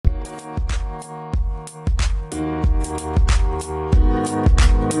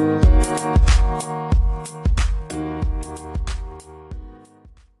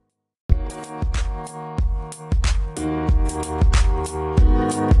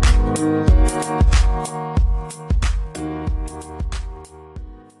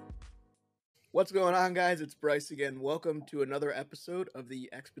What's going on, guys? It's Bryce again. Welcome to another episode of the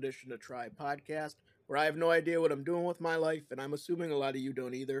Expedition to Try podcast, where I have no idea what I'm doing with my life, and I'm assuming a lot of you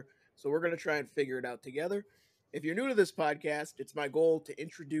don't either. So we're going to try and figure it out together. If you're new to this podcast, it's my goal to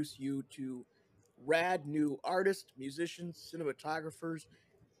introduce you to rad new artists, musicians, cinematographers,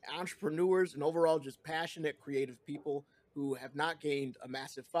 entrepreneurs, and overall just passionate, creative people who have not gained a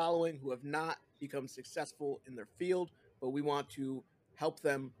massive following, who have not become successful in their field, but we want to help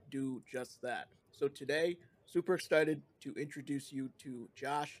them do just that. So today, super excited to introduce you to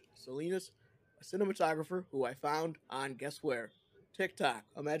Josh Salinas, a cinematographer who I found on guess where? TikTok.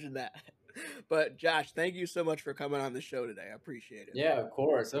 Imagine that. But Josh, thank you so much for coming on the show today. I appreciate it. Yeah, of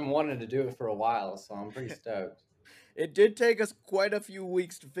course. I've been wanting to do it for a while, so I'm pretty stoked. It did take us quite a few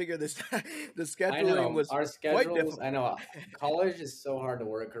weeks to figure this. The I scheduling know was our quite schedules. I difficult. know college is so hard to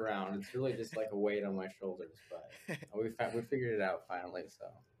work around. It's really just like a weight on my shoulders, but we figured it out finally. So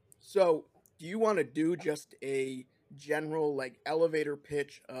So, do you want to do just a general like elevator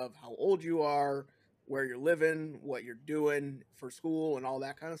pitch of how old you are, where you're living, what you're doing for school, and all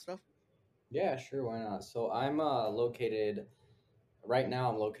that kind of stuff? yeah, sure, why not? So I'm located right now.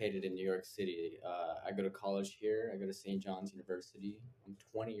 I'm located in New York City. I go to college here. I go to St. John's University. I'm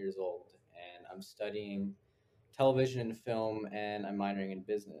 20 years old, and I'm studying television and film, and I'm minoring in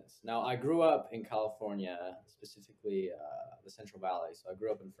business. Now, I grew up in California, specifically the Central Valley. So I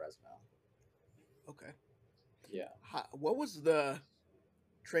grew up in Fresno. Okay. Yeah. What was the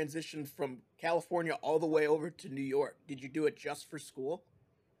transition from California all the way over to New York? Did you do it just for school?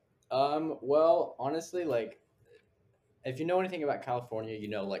 Well, honestly, like if you know anything about California, you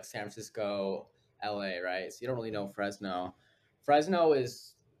know like San Francisco, LA, right? So you don't really know Fresno. Fresno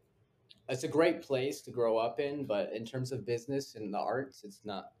is it's a great place to grow up in, but in terms of business and the arts, it's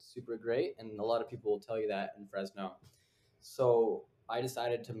not super great. And a lot of people will tell you that in Fresno. So I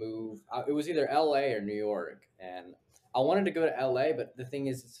decided to move. It was either LA or New York, and I wanted to go to LA, but the thing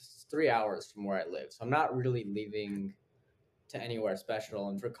is, it's 3 hours from where I live, so I'm not really leaving to anywhere special.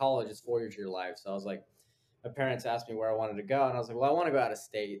 And for college, it's 4 years of your life. So I was like, my parents asked me where I wanted to go, and I was like, well, I want to go out of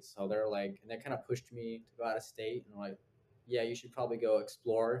state. So they're like, and they kind of pushed me to go out of state, and I'm like, yeah, you should probably go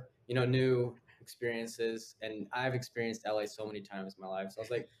explore, new experiences. And I've experienced LA so many times in my life. So I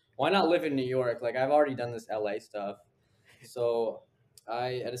was like, why not live in New York? Like I've already done this LA stuff. So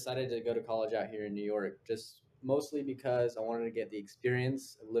I decided to go to college out here in New York, just mostly because I wanted to get the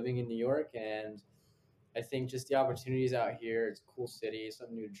experience of living in New York. And I think just the opportunities out here, it's a cool city,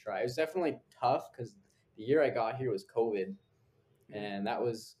 something new to try. It was definitely tough because the year I got here was COVID, Mhm. and that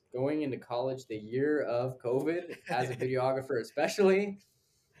was going into college the year of COVID as a videographer, especially.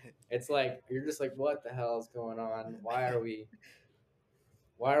 It's like you're just like, what the hell is going on? Why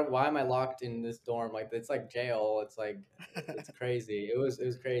am I locked in this dorm? Like it's like jail. It's like it's crazy. It was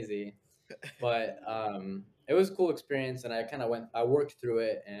crazy, but it was a cool experience, and I worked through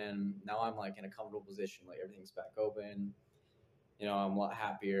it, and now I'm like in a comfortable position. Like everything's back open. I'm a lot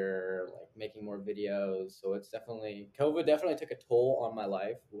happier, like making more videos. So it's definitely COVID definitely took a toll on my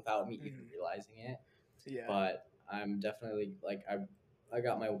life without me even Mhm. realizing it. Yeah. But I'm definitely like I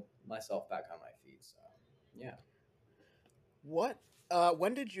got myself back on my feet. So yeah. What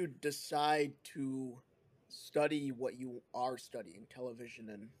when did you decide to study what you are studying, television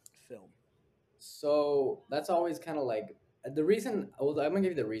and film? So that's always kind of like the reason. Well, I'm gonna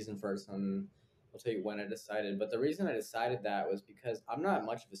give you the reason first, and I'll tell you when I decided. But the reason I decided that was because I'm not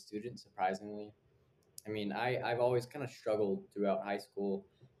much of a student, surprisingly. I mean, I've always kind of struggled throughout high school.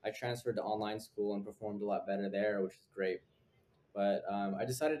 I transferred to online school and performed a lot better there, which is great. But I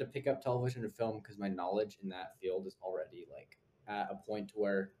decided to pick up television and film because my knowledge in that field is already like at a point to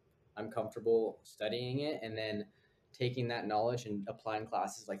where I'm comfortable studying it, and then taking that knowledge and applying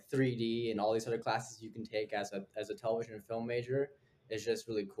classes like 3D and all these other classes you can take as a television and film major is just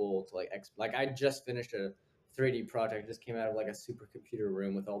really cool to like I just finished a 3D project. Just came out of like a supercomputer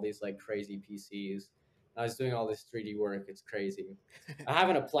room with all these like crazy PCs. I was doing all this 3D work. It's crazy. I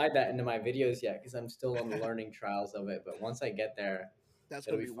haven't applied that into my videos yet because I'm still on the learning trials of it. But once I get there, That's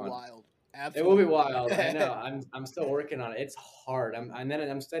it'll gonna be be fun. wild. It will be Absolutely. wild. I know. I'm still working on it. It's hard.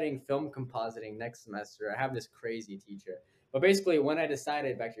 I'm studying film compositing next semester. I have this crazy teacher. But basically, when I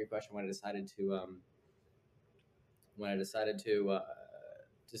decided, back to your question, when I decided to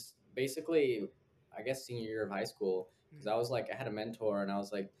just basically, I guess senior year of high school, because I was like, I had a mentor, and I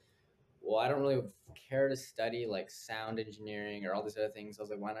was like, well, I don't really care to study like sound engineering or all these other things. I was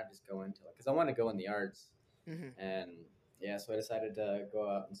like, why not just go into it? Because I want to go in the arts. Mhm. And yeah, so I decided to go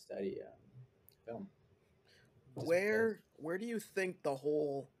out and study film just because. Where do you think the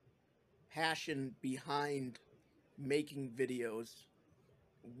whole passion behind making videos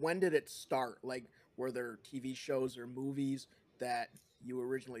when did it start? Like, were there TV shows or movies that you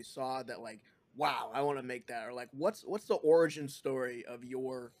originally saw that like, wow, I want to make that? Or like, what's the origin story of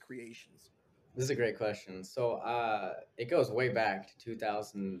your creations? This is a great question. So it goes way back to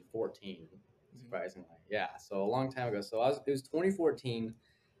 2014, surprisingly. Yeah, so a long time ago. It was 2014.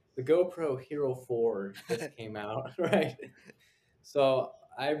 The GoPro Hero 4 just came out, right? So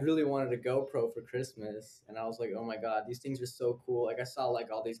I really wanted a GoPro for Christmas, and I was like, oh my god, these things are so cool. Like I saw like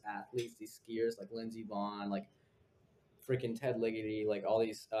all these athletes, these skiers, like Lindsey Vonn, like freaking Ted Ligety, like all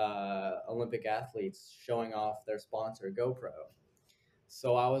these Olympic athletes showing off their sponsor GoPro.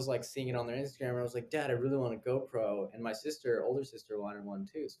 So I was like seeing it on their Instagram, and I was like, Dad, I really want a GoPro. And my sister, older sister, wanted one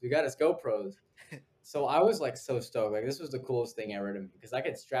too. So we got us GoPros. So I was like so stoked. Like this was the coolest thing ever to me because I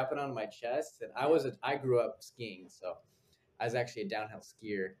could strap it on my chest. And I grew up skiing, so I was actually a downhill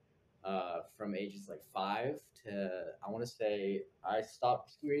skier from ages like 5 to I want to say I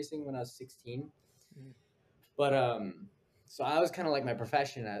stopped ski racing when I was 16. Mhm. But so I was kind of like my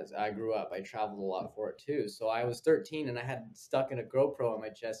profession as I grew up. I traveled a lot for it too. So I was 13 and I had stuck in a GoPro on my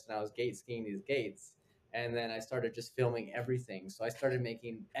chest and I was gate skiing these gates. And then I started just filming everything. So I started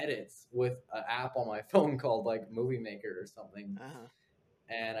making edits with an app on my phone called like Movie Maker or something. Uh-huh.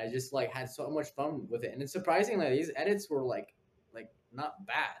 And I just like had so much fun with it. And it's surprisingly these edits were like not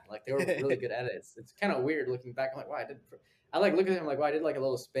bad. Like they were really good edits. It's kind of weird looking back. I'm like, wow, I like look at them like, wow, I did like a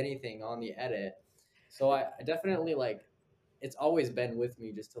little spinny thing on the edit. So I definitely like it's always been with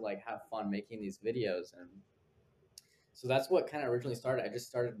me just to like have fun making these videos. And so that's what kind of originally started. I just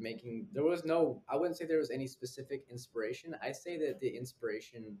started making, there was no, I wouldn't say there was any specific inspiration. I say that the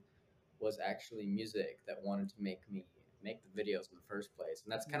inspiration was actually music that wanted to make me make the videos in the first place.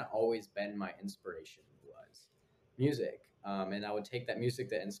 And that's kind of always been my inspiration was music. And I would take that music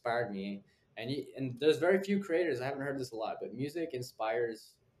that inspired me. And there's very few creators, I haven't heard this a lot, but music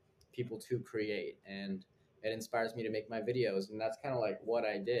inspires people to create. And it inspires me to make my videos. And that's kind of like what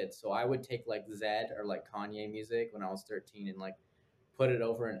I did. So I would take like Zed or like Kanye music when I was 13 and like put it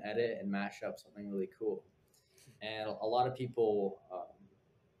over an edit and mash up something really cool. And a lot of people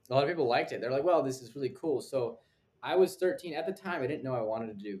liked it. They're like, "Well, this is really cool." So I was 13 at the time. I didn't know I wanted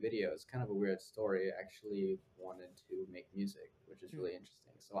to do videos. Kind of a weird story. I actually wanted to make music, which is Hmm. really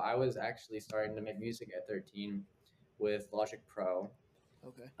interesting. So I was actually starting to make music at 13 with Logic Pro,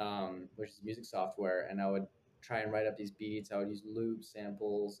 Okay. which is music software, and I would try and write up these beats. I would use loop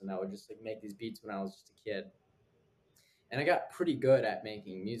samples, and I would just like make these beats when I was just a kid. And I got pretty good at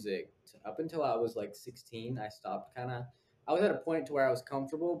making music up until I was like 16. I stopped kind of. I was at a point to where I was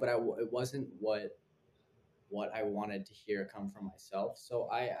comfortable, but it wasn't what I wanted to hear come from myself. So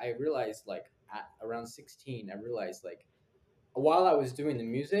I realized like at around 16, I realized like while I was doing the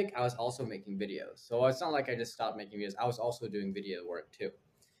music, I was also making videos. So it's not like I just stopped making videos. I was also doing video work too.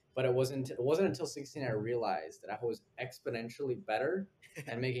 But it wasn't until 16 I realized that I was exponentially better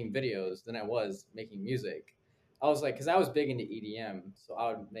at making videos than I was making music. I was like, because I was big into EDM, so I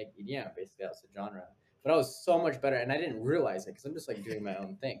would make EDM basically. That's the genre. But I was so much better, and I didn't realize it because I'm just like doing my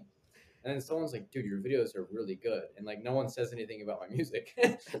own thing. And then someone's like, "Dude, your videos are really good," and like no one says anything about my music.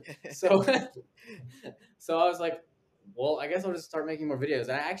 so, so I was like, "Well, I guess I'll just start making more videos."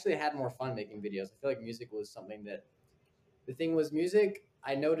 And I actually had more fun making videos. I feel like music was something that the thing was music.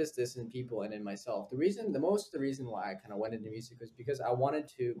 I noticed this in people and in myself. The reason why I kind of went into music was because I wanted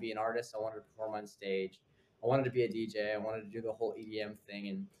to be an artist. I wanted to perform on stage. I wanted to be a DJ. I wanted to do the whole EDM thing.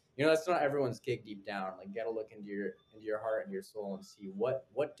 And that's not everyone's gig deep down. Like, you got to look into your heart and your soul and see what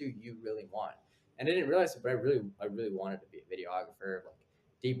do you really want. And I didn't realize it, but I really wanted to be a videographer. Like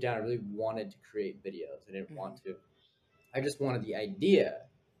deep down, I really wanted to create videos. I didn't want Mhm. to. I just wanted the idea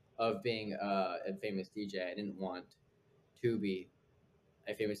of being a famous DJ. I didn't want to be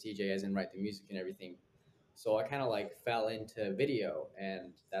a famous DJ, as in write the music and everything. So I kind of like fell into video,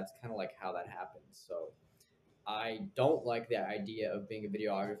 and that's kind of like how that happened. So I don't like the idea of being a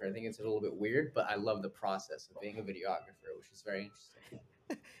videographer. I think it's a little bit weird, but I love the process of being a videographer, which is very interesting.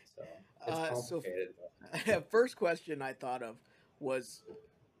 So it's So complicated, but first question I thought of was,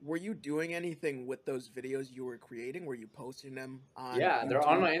 were you doing anything with those videos you were creating? Were you posting them on yeah, they're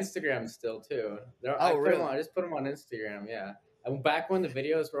on YouTube? my Instagram still too. I Oh, put them on. really? I just put them on Instagram. Yeah, and back when the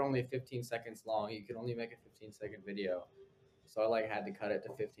videos were only 15 seconds long, you could only make a 15-second video. So I like had to cut it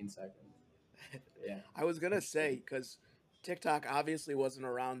to 15 seconds. Yeah, I was gonna interesting. say because TikTok obviously wasn't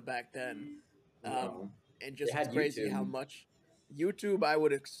around back then, um, No, and they just it's had crazy how YouTube. much YouTube I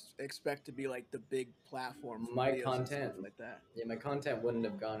would expect to be like the big platform for My videos and stuff content, like that. yeah, my content wouldn't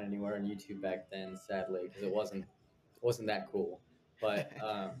have gone anywhere on YouTube back then, sadly, because it wasn't that cool. But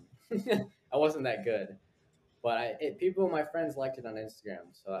I wasn't that good. But people, my friends liked it on Instagram,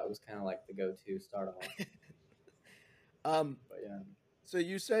 so that was kind of like the go-to start off. Um, But yeah, so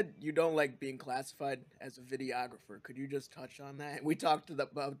you said you don't like being classified as a videographer. Could you just touch on that? We talked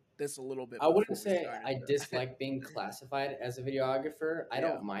about this a little bit I wouldn't before we say started. I dislike being classified as a videographer. I Yeah.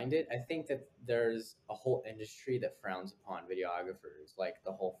 don't mind it. I think that there's a whole industry that frowns upon videographers, like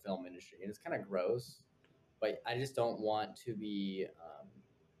the whole film industry, and it's kind of gross. But I just don't want to be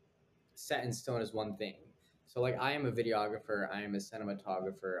set in stone as one thing. So, like, I am a videographer, I am a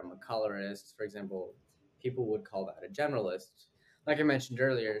cinematographer, I'm a colorist. For example, people would call that a generalist, like I mentioned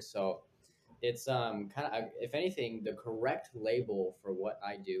earlier. So, it's kind of, if anything, the correct label for what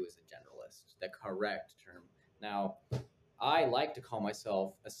I do is a generalist, the correct term. Now, I like to call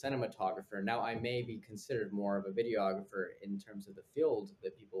myself a cinematographer. Now, I may be considered more of a videographer in terms of the field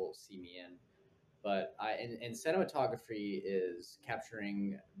that people see me in, but and cinematography is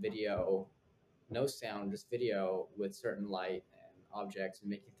capturing video, no sound, just video with certain light and objects and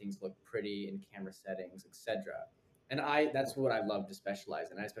making things look pretty in camera settings, etc. And that's what I love to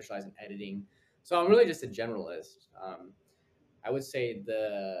specialize in. I specialize in editing, so I'm really just a generalist. I would say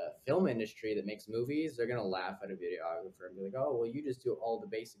the film industry that makes movies, they're gonna laugh at a videographer and be like, "Oh, well, you just do all the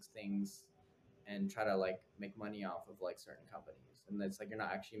basics things and try to like make money off of like certain companies." And it's like you're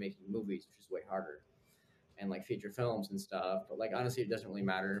not actually making movies, which is way harder, and like feature films and stuff. But like honestly, it doesn't really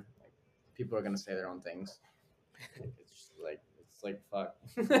matter. Like people are gonna say their own things. Like, it's like fuck.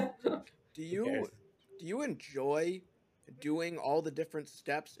 Do Who cares? you enjoy doing all the different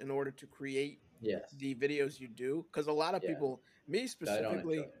steps in order to create Yes. the videos you do? Because a lot of Yeah. people, me But I don't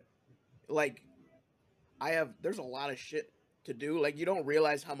enjoy specifically, it. like there's a lot of shit to do. Like you don't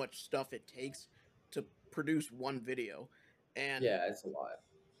realize how much stuff it takes to produce one video. And Yeah, it's a lot.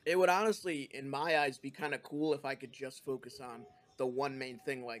 it would honestly, in my eyes, be kind of cool if I could just focus on the one main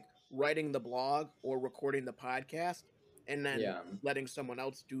thing, like writing the blog or recording the podcast, and then Yeah. letting someone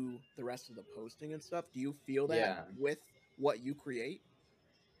else do the rest of the posting and stuff. Do you feel that Yeah. with what you create?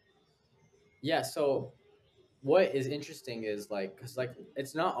 Yeah. So what is interesting is like, because like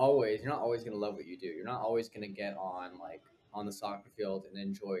it's not always, you're not always gonna love what you do. You're not always gonna get on like on the soccer field and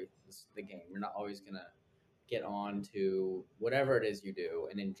enjoy the game. You're not always gonna get on to whatever it is you do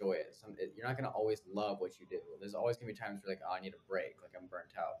and enjoy it. You're not gonna always love what you do. There's always gonna be times where like, oh, I need a break, like I'm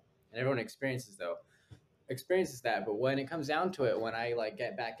burnt out, and everyone experiences that. But when it comes down to it, when I like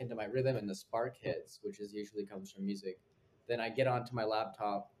get back into my rhythm and the spark hits, which is usually comes from music, then I get onto my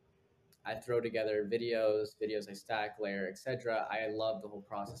laptop, I throw together videos I stack, layer, etc. I love the whole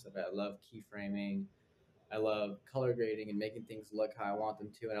process of it. I love keyframing. I love color grading and making things look how I want them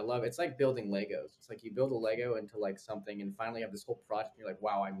to. And I love it's like building Legos. It's like you build a Lego into like something and finally have this whole project. And you're like,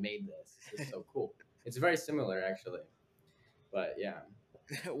 wow, I made this. This is so cool. It's very similar actually. But yeah.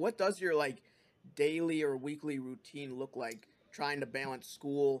 What does your like daily or weekly routine look like trying to balance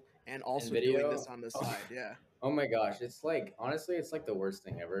school and And also doing this video, on the oh, side? Yeah. oh my gosh, it's like honestly, it's like the worst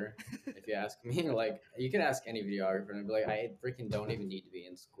thing ever. If you ask me, like you can ask any videographer and be like, I freaking don't even need to be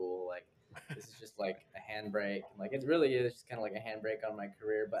in school. Like this is just like a handbrake. Like it really is just kind of like a handbrake on my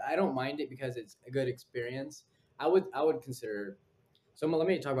career. But I don't mind it because it's a good experience. I would consider. So let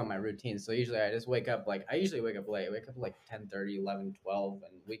me talk about my routine. So usually I just wake up like I usually wake up late. I wake up like 10:30, 11, 12,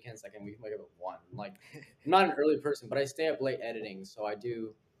 and weekends we can wake up at 1. Like I'm not an early person, but I stay up late editing. So I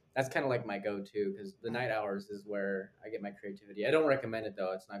do that's kind of like my go-to because the night hours is where I get my creativity. I don't recommend it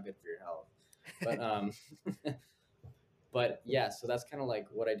though; it's not good for your health. But but yeah, so that's kind of like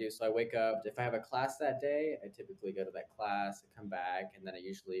what I do. So I wake up. If I have a class that day, I typically go to that class. I come back, and then I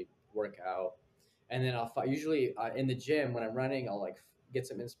usually work out, and then usually in the gym when I'm running, I'll like get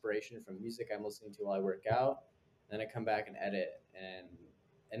some inspiration from music I'm listening to while I work out. Then I come back and edit,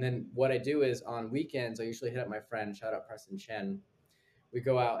 and then what I do is on weekends I usually hit up my friend. Shout out Preston Chen. We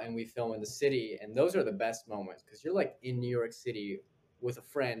go out and we film in the city, and those are the best moments because you're like in New York City with a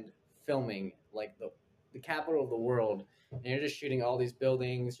friend filming like the capital of the world, and you're just shooting all these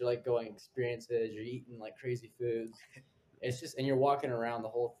buildings. You're like going experiences. You're eating like crazy foods. It's just and you're walking around the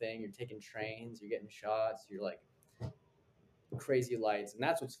whole thing. You're taking trains. You're getting shots. You're like crazy lights, and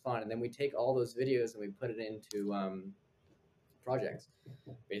that's what's fun. And then we take all those videos and we put it into projects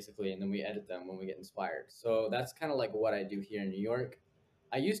basically, and then we edit them when we get inspired. So that's kind of like what I do here in New York.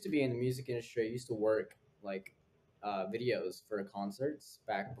 I used to be in the music industry. I used to work like videos for concerts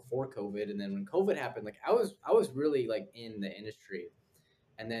back before COVID, and then when COVID happened, like I was really like in the industry,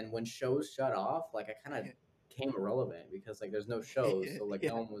 and then when shows shut off, like I kind of came irrelevant because like there's no shows, so like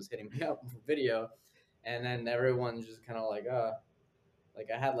Yeah. no one was hitting me up for video, and then everyone's just kind of like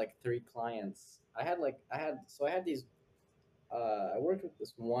I had like 3 clients. I had these I worked with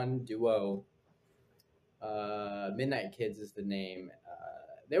this one duo Midnight Kids is the name.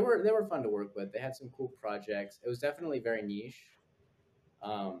 They were fun to work with. They had some cool projects. It was definitely very niche.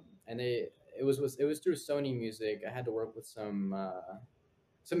 And it was through Sony Music. I had to work with some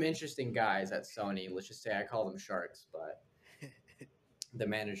interesting guys at Sony. Let's just say I call them sharks, but the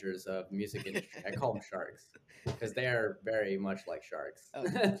managers of the music industry, I call them sharks because they are very much like sharks. Oh.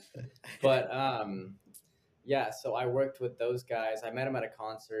 But yeah, so I worked with those guys. I met them at a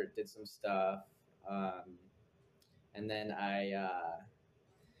concert, did some stuff, um, and then I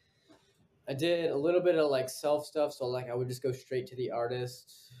did a little bit of like self stuff. So like I would just go straight to the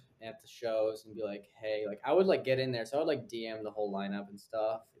artist at the shows and be like, hey, like I would like get in there. So I would like DM the whole lineup and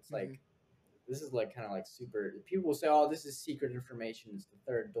stuff. It's Mhm. like this is like kind of like super. People will say, oh, this is secret information. It's the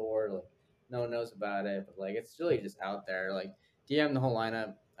third door. Like no one knows about it, but like it's really just out there. Like DM the whole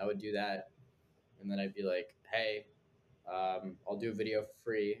lineup. I would do that, and then I'd be like, hey, I'll do a video for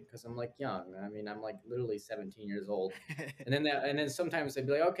free because I'm like young. I mean, I'm like literally 17 years old. And then sometimes they'd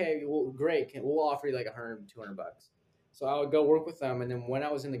be like, okay, well, great. We'll offer you like 100, $200. So I would go work with them. And then when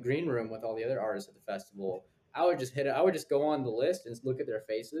I was in the green room with all the other artists at the festival, I would just hit it. I would just go on the list and look at their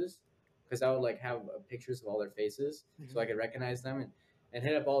faces because I would like have pictures of all their faces so Mhm. I could recognize them and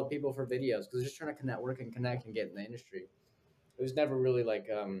hit up all the people for videos because just trying to network and connect and get in the industry. It was never really like,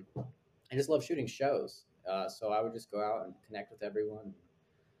 I just love shooting shows. So I would just go out and connect with everyone.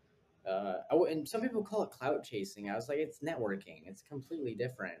 And some people call it clout chasing. I was like, it's networking. It's completely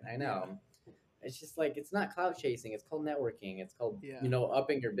different. I Yeah. know. It's just like it's not clout chasing. It's called networking. It's called Yeah.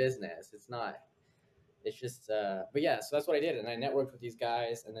 upping your business. It's not. It's just. But yeah, so that's what I did, and I networked with these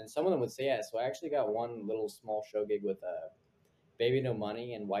guys, and then some of them would say yes. So I actually got one little small show gig with Baby No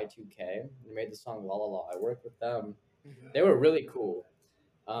Money and Y2K. They made the song La La La. I worked with them. Mhm. They were really cool.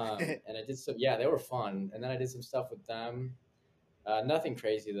 And I did some. Yeah, they were fun. And then I did some stuff with them. Nothing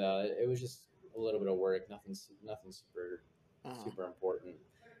crazy though. It was just a little bit of work. Nothing super Uh-huh. super important.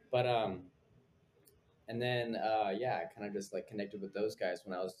 But and then yeah, I kind of just like connected with those guys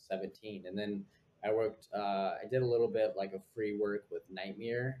when I was 17, and then I worked. I did a little bit like a free work with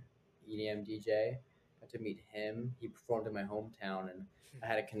Nightmare, EDM DJ. Got to meet him. He performed in my hometown, and I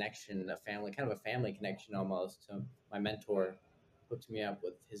had a connection, a family, kind of a family connection almost. To my mentor hooked me up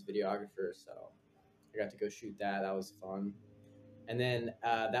with his videographer, so I got to go shoot that. That was fun. And then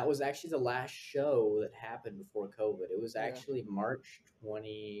that was actually the last show that happened before COVID. It was Yeah. actually March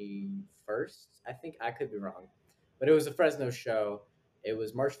 21st. I think I could be wrong, but it was a Fresno show. It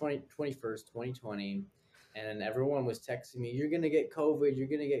was March 21st, 2020. And everyone was texting me, you're going to get COVID. You're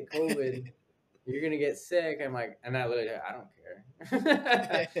going to get COVID. You're going to get sick. I'm like, and I literally, I don't care.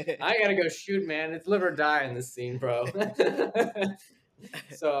 I got to go shoot, man. It's live or die in this scene, bro.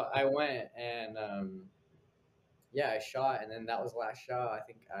 So I went and yeah, I shot, and then that was the last shot I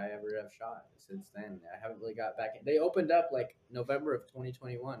think I ever have shot since then. I haven't really got back in. They opened up like November of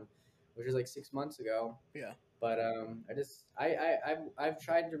 2021, which is like 6 months ago. Yeah. But I've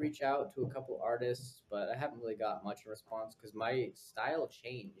tried to reach out to a couple artists, but I haven't really got much response because my style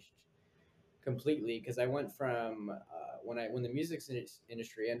changed completely. Because I went from when the music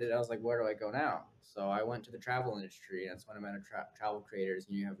industry ended, I was like, where do I go now? So I went to the travel industry. And that's when I met travel creators,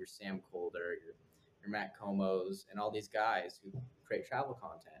 and you have your Sam Colder, your Matt Comos, and all these guys who create travel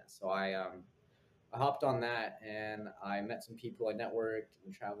content. So I hopped on that, and I met some people. I networked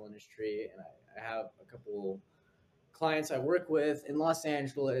in the travel industry, and I have a couple clients I work with in Los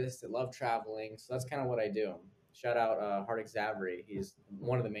Angeles that love traveling. So that's kind of what I do. Shout out Hardik Zavri. He's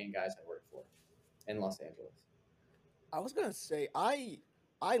one of the main guys I work for in Los Angeles. I was gonna say I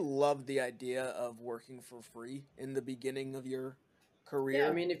love the idea of working for free in the beginning of your Yeah, I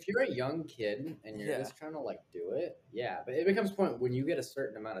career. mean, if you're a young kid and you're Yeah. just trying to like do it, yeah. But it becomes a point when you get a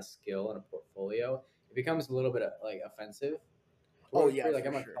certain amount of skill and a portfolio, it becomes a little bit like offensive to Oh work for yeah, free. Like for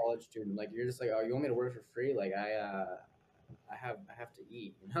I'm a sure. college student. Like you're just like, oh, you want me to work for free? Like I have to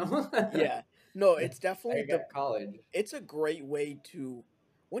eat. You know, Yeah. No, it's definitely I got college. it's a great way to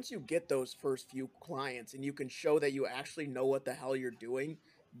once you get those first few clients and you can show that you actually know what the hell you're doing,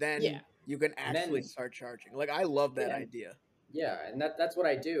 Yeah, then you can and actually then start charging. Like I love that yeah, idea. yeah, and that's what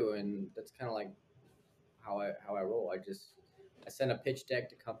I do, and that's kind of like how I roll. I send a pitch deck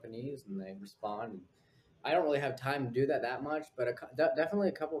to companies, and they respond. And I don't really have time to do that much, but definitely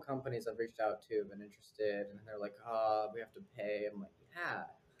a couple companies I've reached out to have been interested, and they're like, "Oh, we have to pay." I'm like,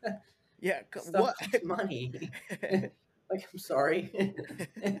 "Yeah, Yeah, this stuff what costs money." Like, I'm sorry,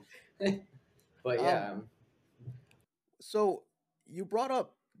 but um yeah, so you brought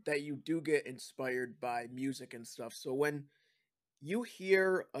up that you do get inspired by music and stuff. So when you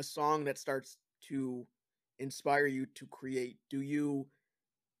hear a song that starts to inspire you to create, do you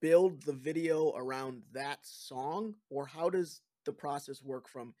build the video around that song, or how does the process work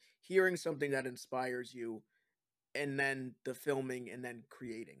from hearing something that inspires you and then the filming and then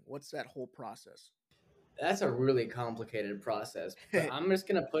creating? What's that whole process? That's a really complicated process, but I'm just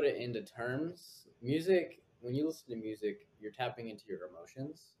gonna put it into terms. Music, when you listen to music, you're tapping into your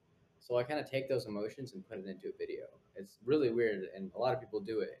emotions. So I kind of take those emotions and put it into a video. It's really weird, and a lot of people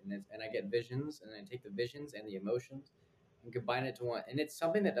do it. And I get visions, and I take the visions and the emotions and combine it to one. And it's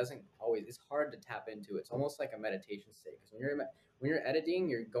something that doesn't always. It's hard to tap into. It's almost like a meditation state because when you're editing,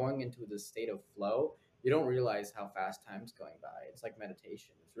 you're going into the state of flow. You don't realize how fast time's going by. It's like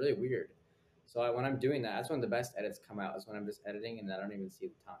meditation. It's really weird. So when I'm doing that, that's when the best edits come out. Is when I'm just editing and I don't even see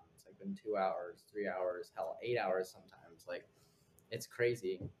the time. It's like been 2 hours, 3 hours, hell, 8 hours sometimes. Like it's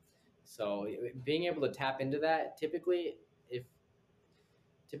crazy. So being able to tap into that, if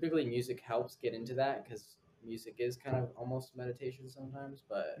typically music helps get into that because music is kind of almost meditation sometimes.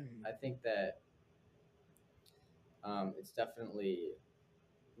 But Mhm. I think that it's definitely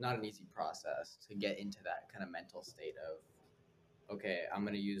not an easy process to get into that kind of mental state of okay, I'm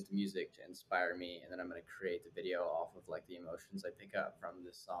gonna use the music to inspire me, and then I'm gonna create the video off of like the emotions I pick up from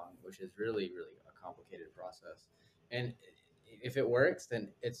this song, which is really, really a complicated process. And if it works,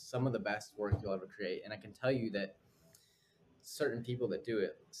 then it's some of the best work you'll ever create. And I can tell you that certain people that do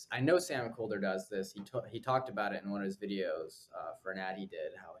it, I know Sam Colder does this. He talked about it in one of his videos for an ad he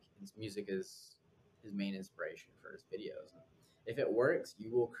did. How his music is his main inspiration for his videos. And if it works,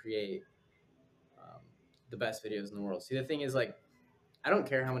 you will create um, the best videos in the world. See, the thing is like I don't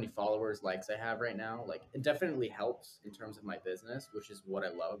care how many followers, likes I have right now. Like, it definitely helps in terms of my business, which is what I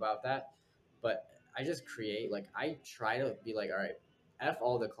love about that. But I just create, like, I try to be like, all right, F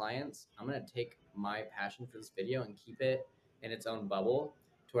all the clients. I'm going to take my passion for this video and keep it in its own bubble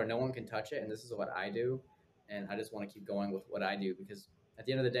to where no one can touch it. And this is what I do. And I just want to keep going with what I do because at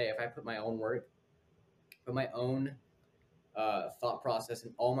the end of the day, if I put my own work, put my own thought process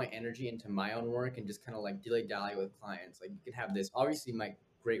and all my energy into my own work and just kind of like dilly dally with clients. Like you could have this, obviously my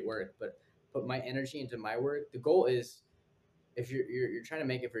great work, but put my energy into my work. The goal is if you're trying to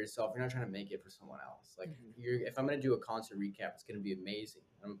make it for yourself, you're not trying to make it for someone else. Like Mhm. if I'm gonna do a concert recap, it's gonna be amazing.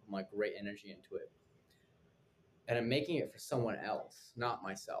 I'm gonna put my great energy into it and I'm making it for someone else, not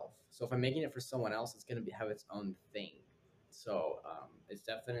myself. So if I'm making it for someone else, it's going to have its own thing. So it's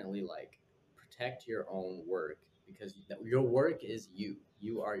definitely like protect your own work because your work is you.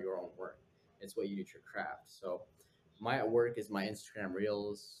 You are your own work. It's what you do to your craft. So my work is my Instagram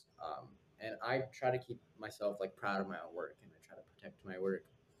reels, and I try to keep myself like proud of my own work, and I try to protect my work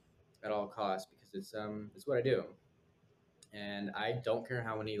at all costs because it's what I do and I don't care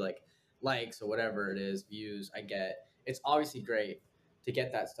how many like likes or whatever it is, views I get. It's obviously great to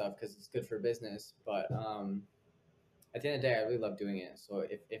get that stuff because it's good for business. But at the end of the day, I really love doing it. So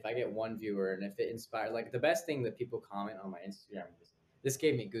if I get one viewer and if it inspires, like the best thing that people comment on my Instagram is this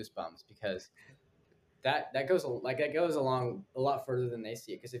gave me goosebumps because that goes like that goes along a lot further than they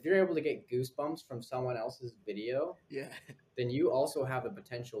see it. Because if you're able to get goosebumps from someone else's video, Yeah. then you also have the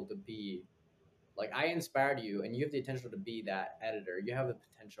potential to be like I inspired you and you have the potential to be that editor. You have the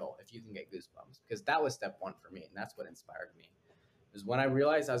potential if you can get goosebumps because that was step one for me and that's what inspired me is when I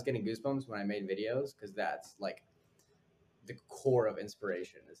realized I was getting goosebumps when I made videos because that's like the core of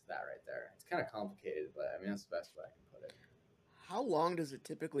inspiration is that right there. It's kind of complicated, but I mean that's the best way I can put it. How long does it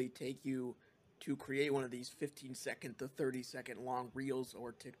typically take you to create one of these 15-second to 30-second long reels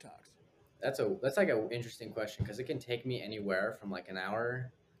or TikToks? That's like an interesting question because it can take me anywhere from like an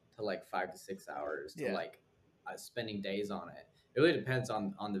hour to like 5 to 6 hours to Yeah. like spending days on it. It really depends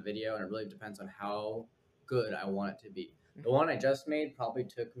on the video and it really depends on how good I want it to be. The Mhm. one I just made probably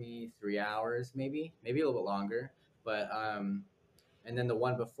took me 3 hours, maybe a little bit longer. But and then the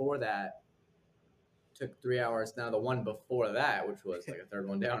one before that took 3 hours. Now the one before that, which was like a third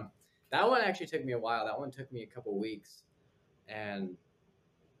one down, that one actually took me a while. That one took me a couple weeks, and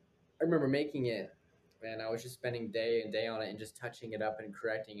I remember making it, and I was just spending day and day on it and just touching it up and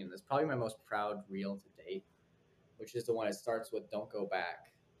correcting it. And it's probably my most proud reel to date, which is the one that starts with "Don't go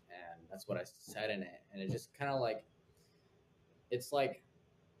back," and that's what I said in it. And it just kind of like it's like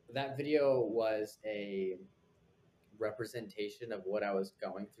that video was a representation of what I was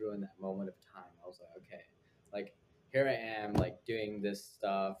going through in that moment of time. I was like, okay, like here I am, like doing this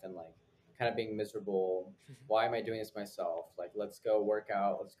stuff and like kind of being miserable. Why am I doing this myself? Like, let's go work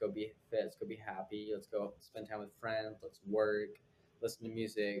out. Let's go be fit. Let's go be happy. Let's go spend time with friends. Let's work. Listen to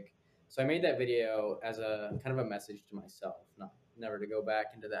music. So I made that video as a kind of a message to myself, not never to go back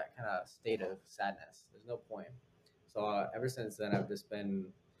into that kind of state of sadness. There's no point. So ever since then, I've just been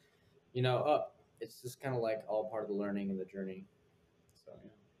up. It's just kind of like all part of the learning and the journey. So yeah.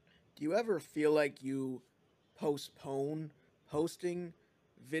 Do you ever feel like you postpone posting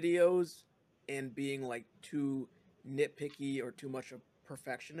videos and being like too nitpicky or too much a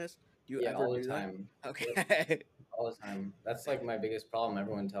perfectionist? Do you Yeah, ever all the do that? time. Yep, Okay. all the time. That's like my biggest problem.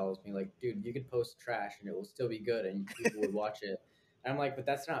 Everyone tells me like, dude, you could post trash and it will still be good and people would watch it. And I'm like, but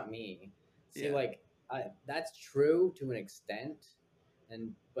that's not me. See, Yeah. like, that's true to an extent,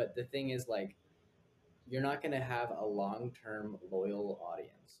 and but the thing is like, you're not going to have a long-term loyal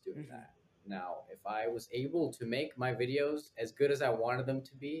audience doing Hmm. that. Now, if I was able to make my videos as good as I wanted them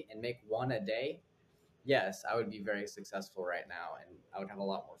to be and make one a day, yes, I would be very successful right now and I would have a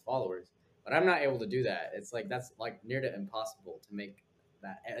lot more followers. But I'm not able to do that. It's like that's like near to impossible to make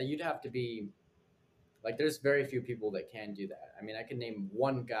that. You'd have to be like there's very few people that can do that. I mean, I can name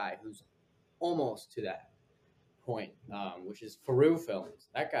one guy who's almost to that point, which is Faru Films.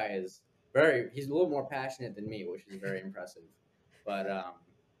 That guy is he's a little more passionate than me, which is very impressive. But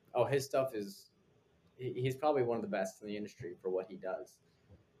oh, his stuff is he's probably one of the best in the industry for what he does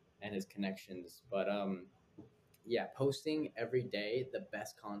and his connections. But yeah, posting every day the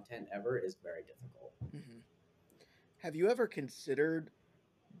best content ever is very difficult. Hmm. Have you ever considered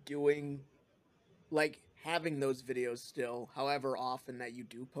doing like having those videos still, however often that you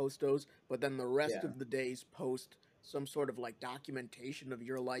do post those, but then the rest Yeah. of the days post some sort of like documentation of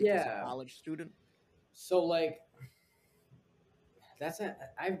your life as a Yeah. college student? So like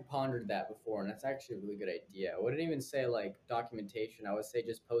I've pondered that before, and that's actually a really good idea. I wouldn't even say like documentation. I would say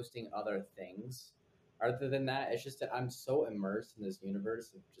just posting other things. Other than that, it's just that I'm so immersed in this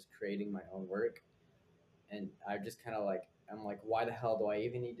universe of just creating my own work, and I just kind of like I'm like, why the hell do I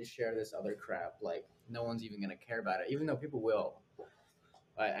even need to share this other crap? Like, no one's even gonna care about it, even though people will.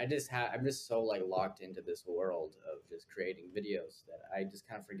 I'm just so like locked into this world of just creating videos that I just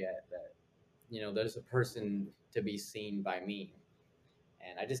kind of forget that there's a person to be seen by me,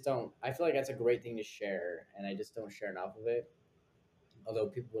 and I just don't. I feel like that's a great thing to share, and I just don't share enough of it. Although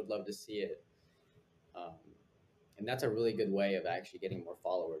people would love to see it, um, and that's a really good way of actually getting more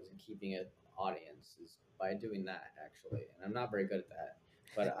followers and keeping an audience is by doing that actually. And I'm not very good at that,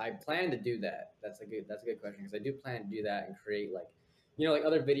 but I plan to do that. That's a good question because I do plan to do that and create like like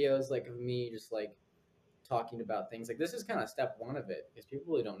other videos like of me just like talking about things like this is kind of step one of it because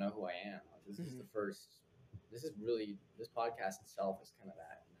people really don't know who I am. Like, this is Hmm. the first. This is really this podcast itself is kind of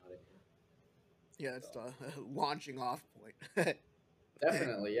that. You know what I mean? Yeah, it's So the launching off point.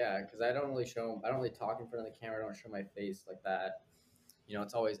 definitely, yeah. Because I don't really talk in front of the camera. I don't show my face like that.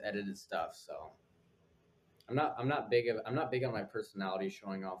 It's always edited stuff. So I'm not big on my personality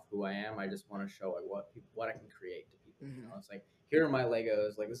showing off who I am. I just want to show like what I can create to people. Hmm. It's like here are my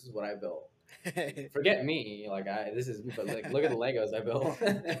Legos. Like this is what I built. Like forget me. Like but like look at the Legos I built.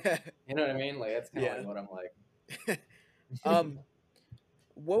 You know what I mean? Like that's kind of like Yeah. what I'm like. um,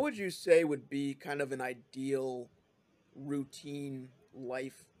 what would you say would be kind of an ideal routine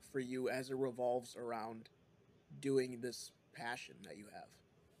life for you as it revolves around doing this passion that you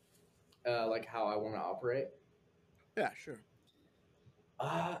have? Like how I want to operate. Yeah, sure.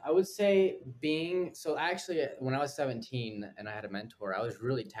 I would say being so actually when I was 17 and I had a mentor, I was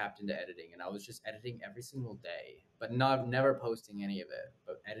really tapped into editing and I was just editing every single day, but not never posting any of it,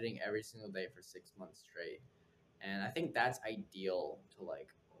 but editing every single day for 6 months straight. And I think that's ideal to like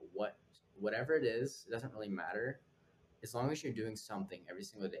what whatever it is, it doesn't really matter as long as you're doing something every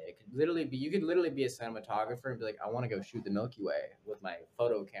single day. It could literally be you could literally be a cinematographer and be like, I want to go shoot the Milky Way with my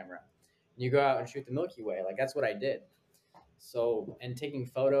photo camera. And you go out and shoot the Milky Way. Like that's what I did. So, and taking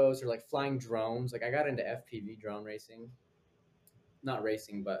photos or like flying drones. Like I got into FPV drone racing, not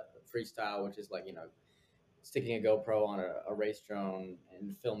racing, but freestyle, which is like, sticking a GoPro on a race drone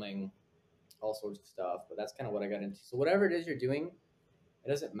and filming all sorts of stuff. But that's kind of what I got into. So, whatever it is you're doing, it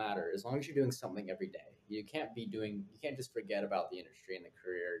doesn't matter as long as you're doing something every day. You can't just forget about the industry and the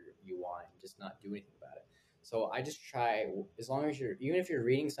career you want and just not do anything about it. So I just try, as long as even if you're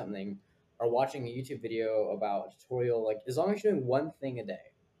reading something or watching a YouTube video about a tutorial, like as long as you're doing one thing a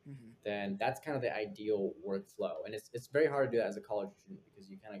day, Hmm. then that's kind of the ideal workflow. And it's very hard to do that as a college student because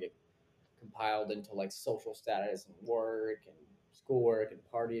you kind of get compiled into like social status and work and schoolwork and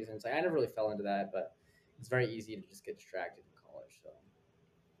parties. And it's like, I never really fell into that, but it's very easy to just get distracted in college. So,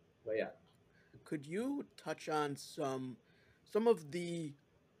 but yeah. Could you touch on some of the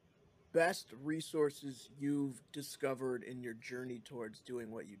best resources you've discovered in your journey towards doing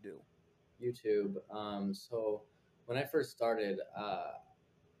what you do? YouTube. So when I first started,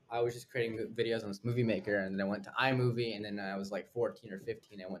 I was just creating videos on this movie maker, and then I went to iMovie, and then I was like 14 or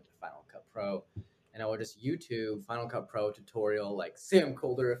 15, I went to Final Cut Pro, and I would just YouTube Final Cut Pro tutorial, like Sam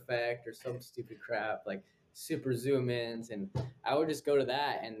Colder effect or some stupid crap, like super zoom ins, and I would just go to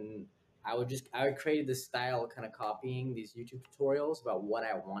that, and I would create this style, kind of copying these YouTube tutorials about what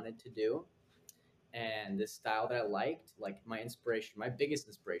I wanted to do, and this style that I liked. Like my inspiration, my biggest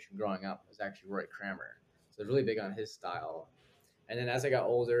inspiration growing up was actually Roy Kramer. So I was really big on his style. And then as I got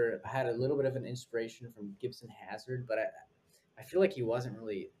older, I had a little bit of an inspiration from Gibson Hazard, but I feel like he wasn't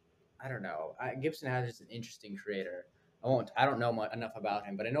really. I don't know. Gibson Hazard's an interesting creator. I don't know enough about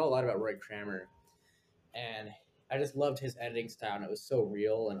him, but I know a lot about Roy Kramer, and I just loved his editing style, and it was so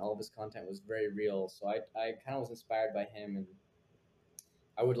real, and all of his content was very real. So I kind of was inspired by him, and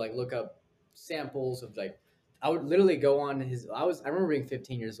I would like look up samples of like I would literally go on his. I remember being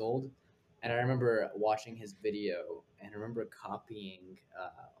 15 years old, and I remember watching his video, and I remember copying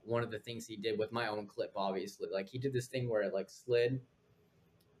one of the things he did with my own clip. Obviously, like he did this thing where it like slid,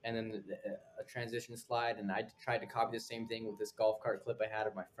 and then a transition slide, and I tried to copy the same thing with this golf cart clip I had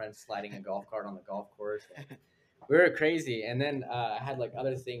of my friend sliding a golf cart on the golf course. Like we were crazy, and then I had like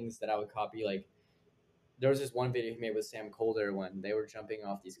other things that I would copy, like there was this one video he made with Sam Colder when they were jumping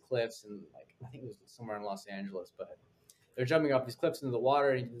off these cliffs, and like I think it was somewhere in Los Angeles, but they're jumping off these cliffs into the water,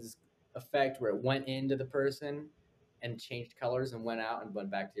 and he did this effect where it went into the person and changed colors and went out and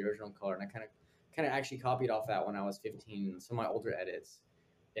went back to the original color. And I kind of actually copied off that when I was 15. Some of my older edits.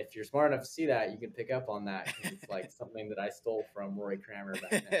 If you're smart enough to see that, you can pick up on that because it's like something that I stole from Roy Kramer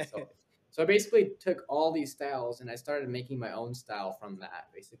back then. So I basically took all these styles and I started making my own style from that,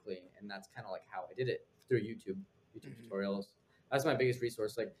 basically, and that's kind of like how I did it through YouTube Mhm. tutorials. That's my biggest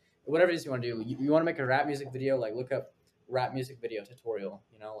resource. Like whatever it is you want to do, you want to make a rap music video, like look up rap music video tutorial.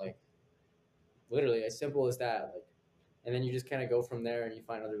 Like literally as simple as that. Like, and then you just kind of go from there and you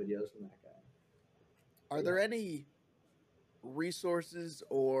find other videos from that guy. Are But there yeah. any resources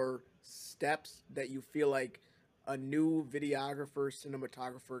or steps that you feel like a new videographer,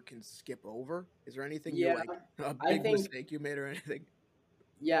 cinematographer can skip over? Is there anything you Yeah, like a I big think mistake you made or anything?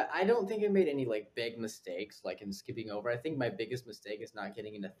 yeah, I don't think I made any like big mistakes like in skipping over. I think my biggest mistake is not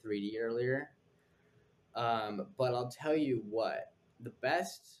getting into 3D earlier. But I'll tell you what, the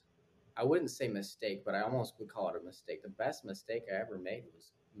best, I wouldn't say mistake, but I almost would call it a mistake. The best mistake I ever made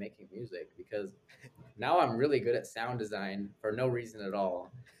was making music because now I'm really good at sound design for no reason at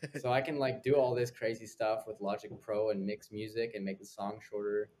all. So I can like do all this crazy stuff with Logic Pro and mix music and make the song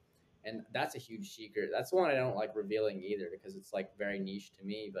shorter. And that's a huge secret. That's one I don't like revealing either because it's like very niche to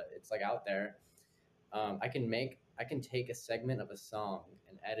me, but it's like out there. I can take a segment of a song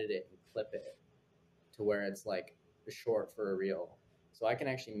and edit it and clip it to where it's like short for a reel. So I can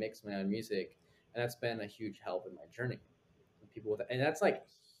actually mix my own music, and that's been a huge help in my journey. People with, and that's like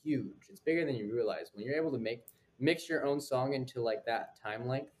huge. It's bigger than you realize when you're able to mix your own song into like that time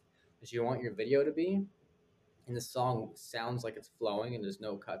length that you want your video to be, and the song sounds like it's flowing and there's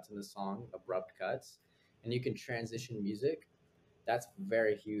no cuts in the song, abrupt cuts, and you can transition music. That's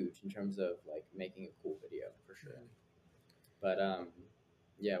very huge in terms of like making a cool video for sure. Mhm. But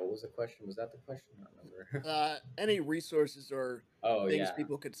yeah, what was the question? Was that the question? I don't remember. Any resources or Oh things yeah.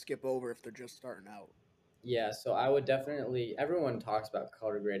 people could skip over if they're just starting out? Yeah, so I would definitely. Everyone talks about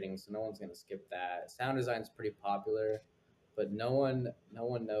color grading, so no one's gonna skip that. Sound design's pretty popular, but no one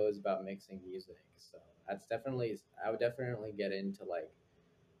knows about mixing music. So that's definitely. I would definitely get into like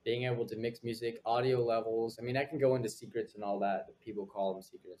being able to mix music, audio levels. I mean, I can go into secrets and all that. That people call them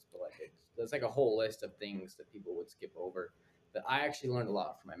secrets, but like there's like a whole list of things that people would skip over. That I actually learned a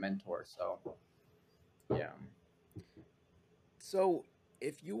lot from my mentor. So yeah. So,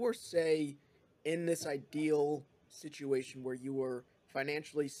 if you were, say, in this ideal situation where you were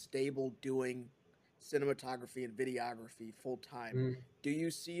financially stable doing cinematography and videography full time, Mm. do you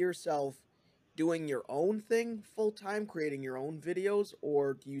see yourself doing your own thing full time, creating your own videos,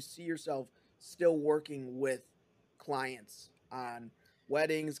 or do you see yourself still working with clients on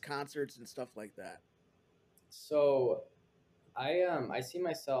weddings, concerts, and stuff like that? So I see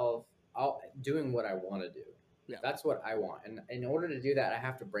myself doing what I want to do. Yeah. That's what I want, and in order to do that, I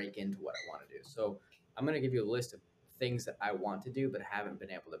have to break into what I want to do. So I'm going to give you a list of things that I want to do but haven't been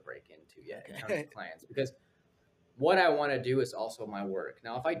able to break into yet in terms of Okay. clients because what I want to do is also my work.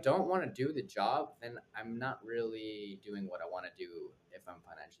 Now, if I don't want to do the job, then I'm not really doing what I want to do if I'm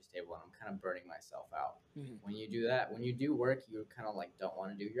financially stable and I'm kind of burning myself out. Mhm. When you do that, when you do work you kind of like don't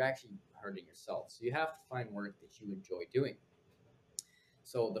want to do, you're actually hurting yourself. So you have to find work that you enjoy doing.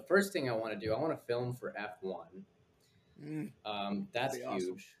 So the first thing I want to do, I want to film for F1. Mm, that'd That's be awesome.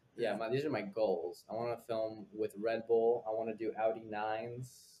 huge. Yeah, Yeah. these are my goals. I want to film with Red Bull. I want to do Audi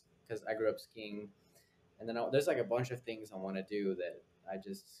 9s because I grew up skiing. And then there's like a bunch of things I want to do that I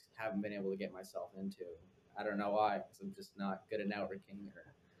just haven't been able to get myself into. I don't know why, because I'm just not good at networking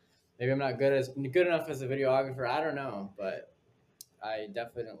or maybe I'm not good enough as a videographer. I don't know, but I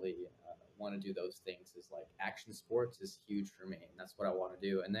definitely want to do those things. Is like action sports is huge for me, and that's what I want to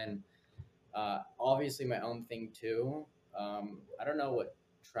do. And then obviously my own thing too. I don't know what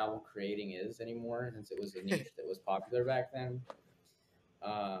travel creating is anymore since it was a niche that was popular back then.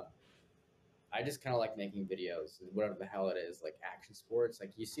 Uh, I just kind of like making videos, whatever the hell it is, like action sports.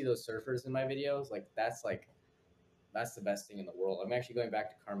 Like you see those surfers in my videos, like that's the best thing in the world. I'm actually going back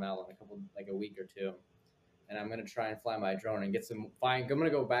to Carmel in a week or two, and I'm gonna try and fly my drone and get some. I'm gonna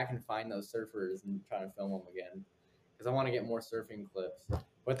go back and find those surfers and try and film them again because I want to get more surfing clips.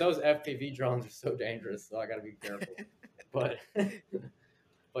 But those FPV drones are so dangerous, so I gotta be careful. But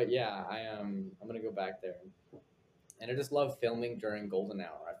but yeah, I'm gonna go back there, and I just love filming during golden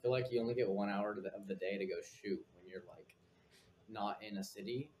hour. I feel like you only get 1 hour of the day to go shoot when you're like not in a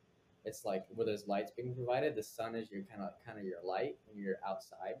city. It's like where there's lights being provided. The sun is your kind of your light when you're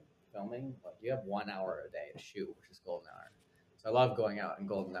outside filming. Like you have 1 hour a day to shoot, which is golden hour. So I love going out in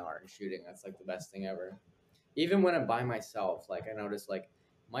golden hour and shooting. That's like the best thing ever. Even when I'm by myself, like I notice like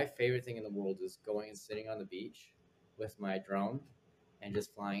my favorite thing in the world is going and sitting on the beach with my drone and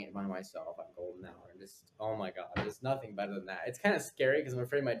just flying it by myself on golden hour. And just oh my god, there's nothing better than that. It's kind of scary because I'm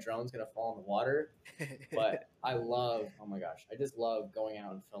afraid my drone's gonna fall in the water, but I love, oh my gosh, I just love going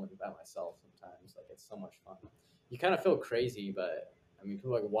out and filming by myself sometimes. Like it's so much fun. You kind of feel crazy, but I mean,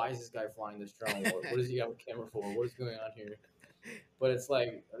 people are like, why is this guy flying this drone? What does he have a camera for? What is going on here? But it's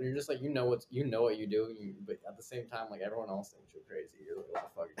like you're just like you know what you do, but at the same time, like everyone else thinks you're crazy. You're like, what the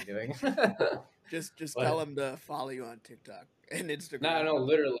fuck are you doing? just tell But them to follow you on TikTok and no, Instagram. no,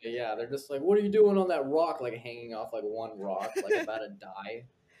 literally, yeah. They're just like, what are you doing on that rock? Like hanging off like one rock, like about to die,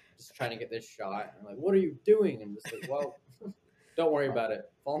 just trying to get this shot. And like, what are you doing? I'm just like, well, don't worry about it.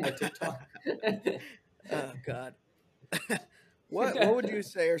 Follow my TikTok. Oh God. What would you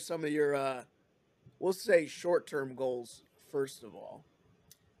say are some of your we'll say short term goals first of all?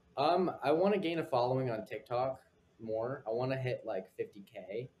 I want to gain a following on TikTok more. I want to hit like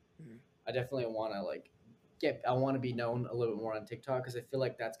 50K. Mhm. I definitely want to like I want to be known a little bit more on TikTok because I feel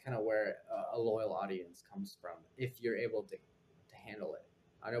like that's kind of where a loyal audience comes from if you're able to handle it.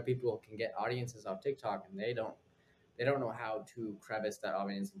 I know people can get audiences off TikTok and they don't know how to crevice that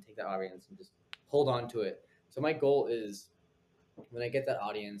audience and take that audience and just hold on to it. So my goal is when I get that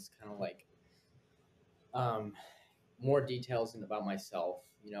audience, kind of like um, more details about myself,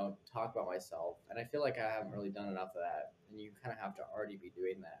 talk about myself. And I feel like I haven't really done enough of that. And you kind of have to already be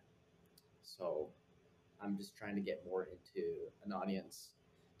doing that. So I'm just trying to get more into an audience,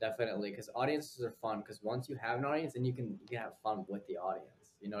 definitely, because audiences are fun. Because once you have an audience, then you can have fun with the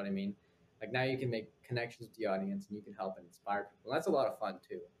audience. You know what I mean? Like now you can make connections with the audience, and you can help and inspire people. And that's a lot of fun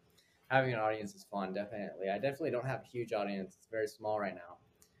too. Having an audience is fun, definitely. I definitely don't have a huge audience; it's very small right now,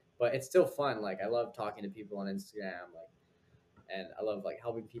 but it's still fun. Like I love talking to people on Instagram, like, and I love like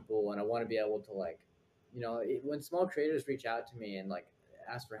helping people, and I want to be able to like, when small creators reach out to me and like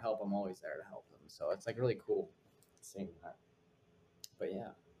ask for help, I'm always there to help them. So it's like really cool seeing that. But yeah,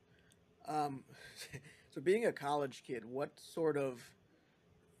 Um, so being a college kid, what sort of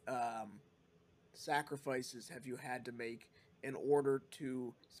um, sacrifices have you had to make in order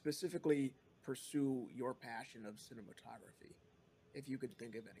to specifically pursue your passion of cinematography? If you could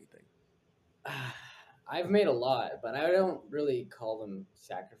think of anything. I've made a lot, but I don't really call them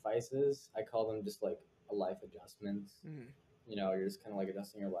sacrifices. I call them just like a life adjustments. Mm-hmm. You're just kind of like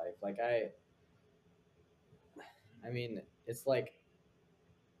adjusting your life. Like I mean, it's like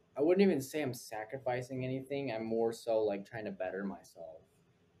I wouldn't even say I'm sacrificing anything. I'm more so like trying to better myself.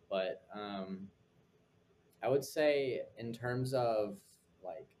 But I would say in terms of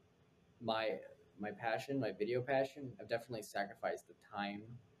like my my passion, my video passion, I've definitely sacrificed the time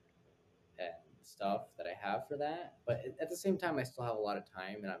and stuff that I have for that. But at the same time, I still have a lot of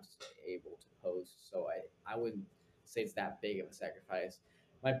time and I'm still able to post. So I wouldn't say it's that big of a sacrifice.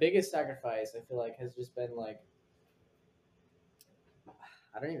 My biggest sacrifice, I feel like, has just been like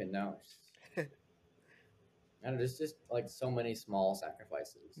I don't even know. I don't know, there's just like so many small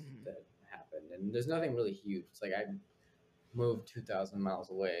sacrifices Mm-hmm. that happened, and there's nothing really huge. It's like I moved 2,000 miles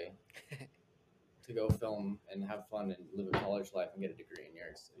away to go film and have fun and live a college life and get a degree in New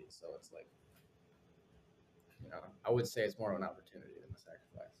York City. So it's like, I would say it's more of an opportunity than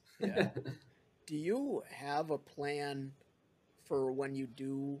Yeah. a sacrifice. Do you have a plan for when you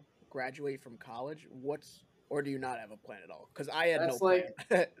do graduate from college? Or do you not have a plan at all? Because I had no that's like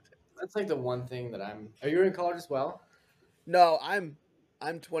plan. that's like the one thing that Are you in college as well? No, I'm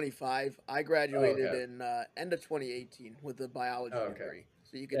 25. I Oh, graduated okay. in end of 2018 with a Oh, biology okay. degree.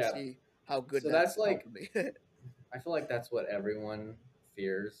 So you can Yeah. see how good So that that's like helped me. I feel like that's what everyone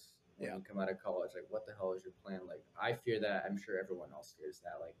fears when Yeah. you come out of college. Like, what the hell is your plan? Like, I fear that. I'm sure everyone else fears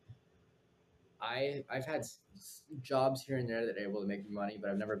that. Like, I've had jobs here and there that are able to make me money, but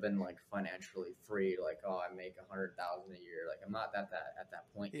I've never been like financially free. Like, oh, I make 100,000 a year. Like, I'm not that at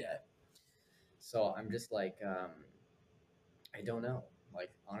that point Yeah. yet. So I'm just like, I don't know.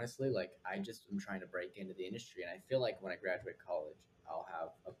 Like, honestly, like I just am trying to break into the industry, and I feel like when I graduate college, I'll have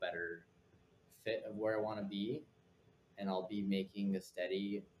a better fit of where I want to be, and I'll be making a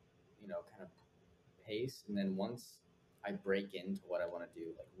steady, kind of pace. And then once I break into what I want to do,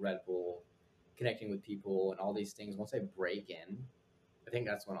 like Red Bull, connecting with people, and all these things, once I break in, I think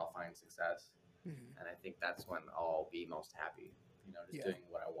that's when I'll find success. Hmm. And I think that's when I'll be most happy, just Yeah. doing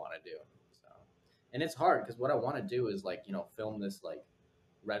what I want to do. So, and it's hard because what I want to do is like, film this like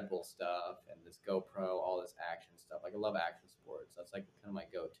Red Bull stuff and this GoPro, all this action stuff. Like I love action sports. That's like kind of my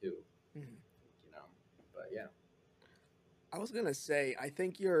go-to, Hmm. you know. But yeah. I was gonna say, I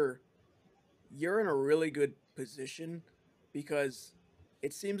think you're in a really good position because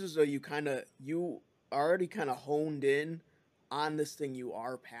it seems as though you already kind of honed in on this thing you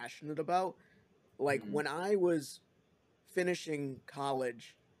are passionate about. Like Hmm. when I was finishing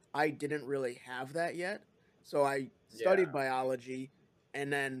college, I didn't really have that yet. So I studied Yeah. biology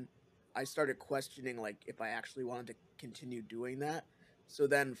and then I started questioning like if I actually wanted to continue doing that. So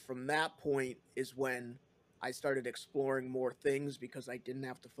then from that point is when I started exploring more things because I didn't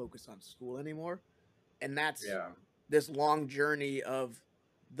have to focus on school anymore. And that's Yeah. this long journey of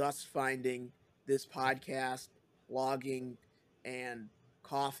thus finding this podcast, blogging, and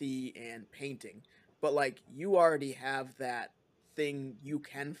coffee and painting. But like you already have that thing you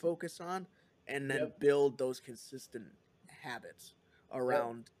can focus on and then Yep. build those consistent habits Yep.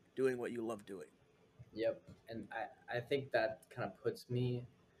 around doing what you love doing. Yep. And I think that kind of puts me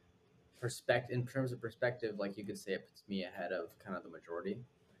perspective in terms of perspective, like you could say it puts me ahead of kind of the majority.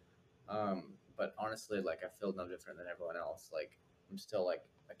 But honestly, like I feel no different than everyone else. Like I'm still like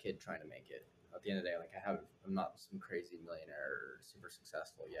a kid trying to make it. At the end of the day, like I'm not some crazy millionaire or super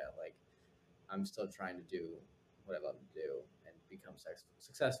successful yet. Like I'm still trying to do what I love to do and become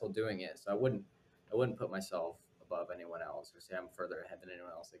successful doing it. So I wouldn't put myself above anyone else or say I'm further ahead than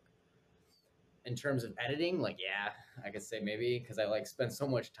anyone else. Like in terms of editing, like yeah, I could say maybe because I like spend so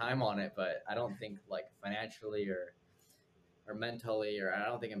much time on it, but I don't think like financially or mentally, or I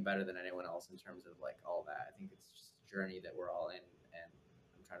don't think I'm better than anyone else in terms of like all that. I think it's just a journey that we're all in, and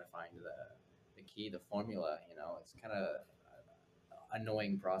I'm trying to find the key, the formula. It's kind of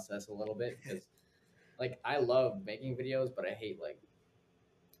annoying process a little bit because like I love making videos, but I hate like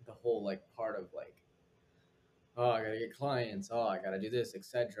the whole like part of like, oh, I gotta get clients, oh, I gotta do this,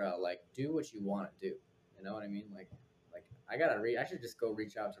 etc. Like do what you want to do. You know what I mean? Like I should just go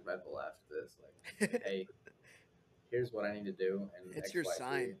reach out to Red Bull after this. Like hey, here's what I need to do and It's your XYZ.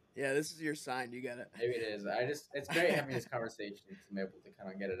 sign. Yeah, this is your sign. You gotta. Maybe it is. It's great having this conversation because I'm able to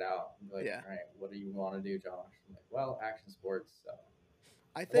kind of get it out and be like, Yeah, all right, what do you want to do, Josh? I'm like, well, action sports. So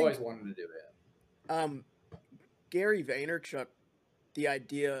I I've always think wanted to do it. um Gary Vaynerchuk, the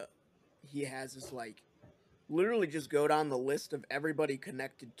idea he has is like literally just go down the list of everybody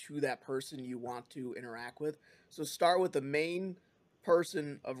connected to that person you want to interact with. So start with the main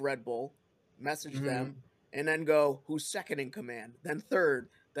person of Red Bull, message them, Hmm. and then go who's second in command, then third,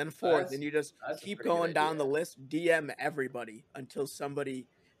 then fourth, and That's you just that's a keep pretty good going down idea. the list, DM everybody until somebody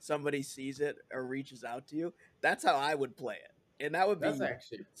sees it or reaches out to you. That's how I would play it. And that would That's be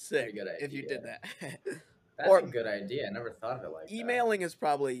actually a pretty sick good if you idea. did that. That's a Or good idea. I never thought of it like that. emailing is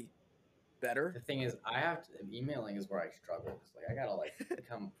probably better. The thing is, emailing is where I struggle. It's like I gotta like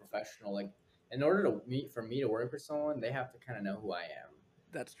become professional. Like in order to meet for me to work with someone, they have to kind of know who I am.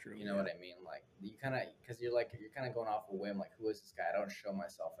 That's true, You know yeah. what I mean? Like you kind of because you're kind of going off a whim. Like who is this guy? I don't show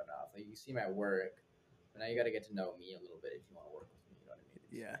myself enough. Like you see my work, but now you got to get to know me a little bit if you want to work with me. You know what I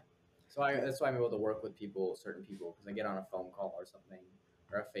mean? Yeah. Yeah. That's why I'm able to work with people, certain people, because I get on a phone call or something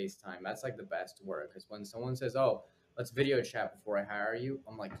or a FaceTime. That's like the best work. Because when someone says, "Oh, let's video chat before I hire you,"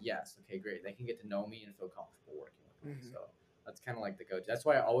 I'm like, "Yes, okay, great." They can get to know me and feel comfortable working with me. Hmm. So that's kind of like the go-to. That's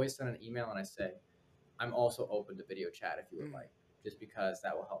why I always send an email and I say, "I'm also open to video chat if you would Hmm. like," just because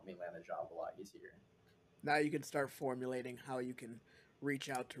that will help me land a job a lot easier. Now you can start formulating how you can reach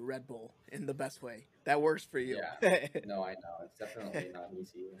out to Red Bull in the best way that works for you. Yeah, no, I know it's definitely not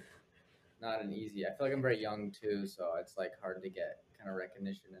easy. Not an easy. I feel like I'm very young too, so it's like hard to get kind of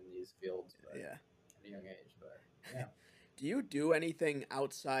recognition in these fields, but Yeah. at a young age. But yeah. Do you do anything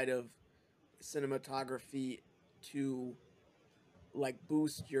outside of cinematography to like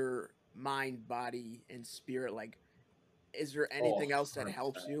boost your mind, body, and spirit? Like, is there Oh, anything else that 100%.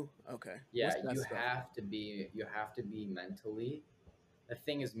 helps you? Okay. Yeah, What's that stuff? you have to be mentally. the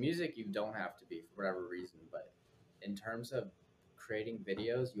thing is, music you don't have to be for whatever reason, but in terms of creating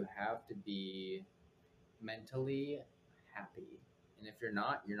videos, you have to be mentally happy. And if you're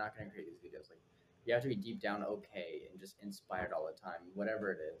not going to create these videos. Like you have to be deep down okay and just inspired all the time,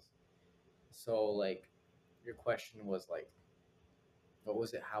 whatever it is. So like your question was like, what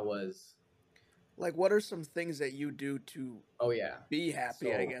was it? How was? Like, what are some things that you do to Oh yeah. be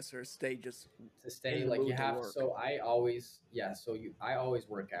happy, I So guess, or stay just to in stay the like you mood to have work? so I always yeah so you I always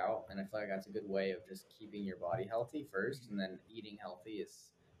work out, and I feel like that's a good way of just keeping your body healthy first, Mhm. and then eating healthy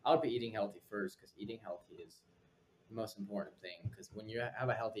is I would be eating healthy first, because eating healthy is the most important thing, because when you have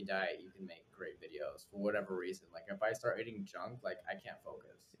a healthy diet you can make great videos for whatever reason. Like if I start eating junk, like I can't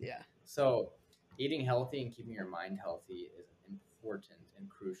focus. Yeah. So eating healthy and keeping your mind healthy is important and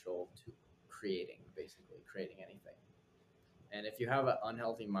crucial to creating anything. And if you have an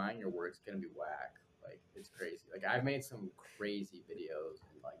unhealthy mind, your work's gonna be whack. Like it's crazy. Like I've made some crazy videos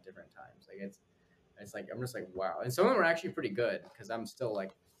in like different times. Like it's like I'm just like wow. And some of them are actually pretty good, because I'm still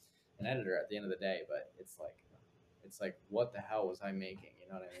like an editor at the end of the day. But it's like what the hell was I making? You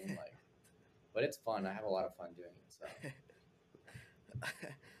know what I mean? Like, but it's fun. I have a lot of fun doing it.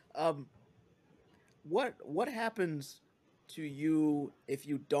 So um, what happens to you if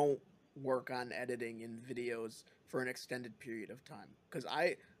you don't work on editing in videos for an extended period of time? Because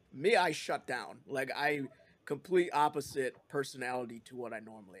I shut down. Like I complete opposite personality to what I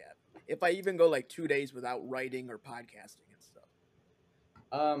normally have. If I even go like 2 days without writing or podcasting and stuff.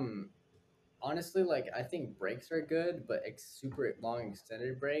 um honestly, like I think breaks are good, but super long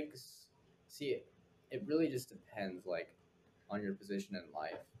extended breaks. See, it really just depends, like, on your position in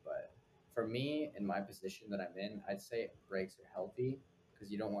life. But for me, in my position that I'm in, I'd say breaks are healthy,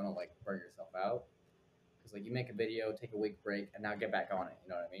 because you don't want to like burn yourself out. Because like you make a video, take a week break, and now get back on it. You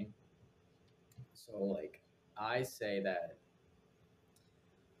know what I mean? So like I say that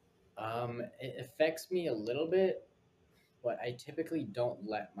it affects me a little bit, but I typically don't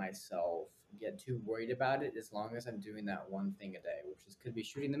let myself get too worried about it, as long as I'm doing that one thing a day, which is could be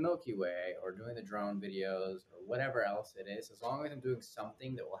shooting the Milky Way or doing the drone videos or whatever else it is. As long as I'm doing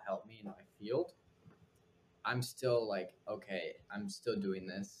something that will help me in my field, I'm still like, okay, I'm still doing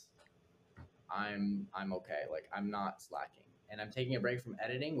this. I'm okay. Like I'm not slacking. And I'm taking a break from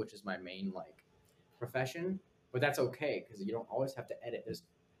editing, which is my main like profession, but that's okay, because you don't always have to edit.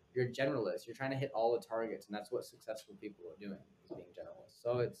 You're a generalist. You're trying to hit all the targets, and that's what successful people are doing, is being generalists.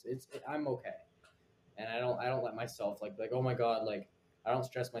 So I'm okay, and I don't let myself like oh my god, like I don't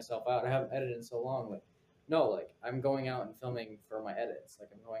stress myself out. I haven't edited in so long. Like no, like I'm going out and filming for my edits. Like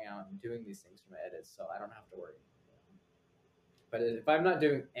I'm going out and doing these things for my edits, so I don't have to worry. But if I'm not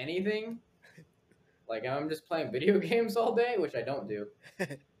doing anything, like I'm just playing video games all day, which I don't do,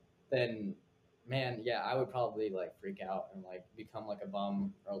 then man, yeah, I would probably like freak out and like become like a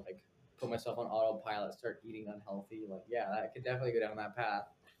bum, or like put myself on autopilot, start eating unhealthy. Like, yeah, that could definitely go down that path.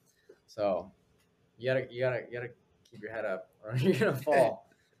 So you gotta keep your head up, or you're gonna fall.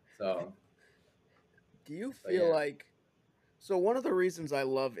 So Do you so feel yeah, like so one of the reasons I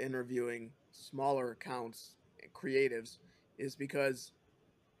love interviewing smaller accounts and creatives is because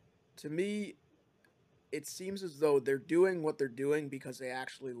to me it seems as though they're doing what they're doing because they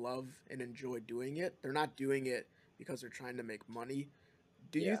actually love and enjoy doing it. They're not doing it because they're trying to make money.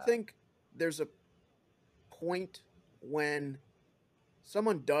 Do you yeah. think there's a point when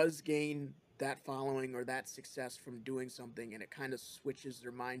someone does gain that following or that success from doing something and it kind of switches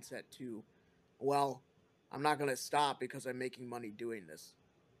their mindset to, well, I'm not going to stop because I'm making money doing this?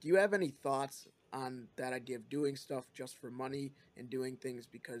 Do you have any thoughts on that idea of doing stuff just for money and doing things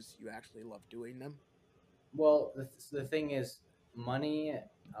because you actually love doing them? Well, the thing is, money,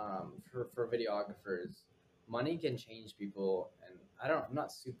 for videographers, money can change people, and I'm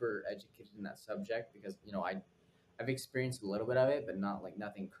not super educated in that subject, because I've experienced a little bit of it, but not like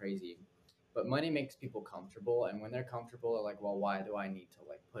nothing crazy. But money makes people comfortable, and when they're comfortable, they're like, well, why do I need to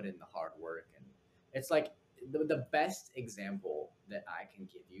like put in the hard work? And it's like the best example that I can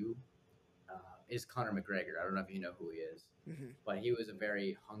give you is Conor McGregor. I don't know if you know who he is, Hmm. but he was a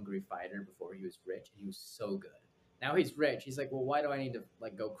very hungry fighter before he was rich, and he was so good. Now he's rich. He's like, well, why do I need to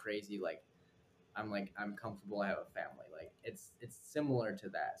like go crazy? Like I'm comfortable. I have a family. Like it's similar to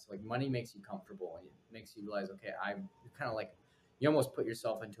that. So like money makes you comfortable, and it makes you realize, okay, I'm kind of like you almost put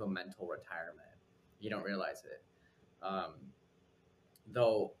yourself into a mental retirement. You don't realize it. Um,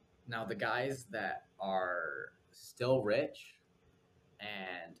 though now the guys that are still rich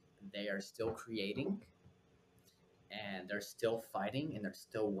and they are still creating and they're still fighting and they're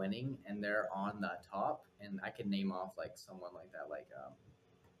still winning and they're on the top, and I could name off like someone like that, like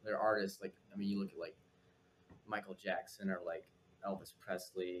they're artists, like I mean you look at like Michael Jackson, or like Elvis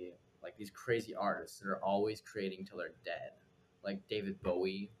Presley, like these crazy artists that are always creating till they're dead, like David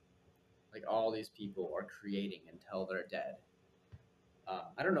Bowie, like all these people are creating until they're dead.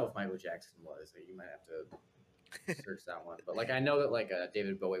 I don't know if Michael Jackson was. You might have to search that one. But like I know that like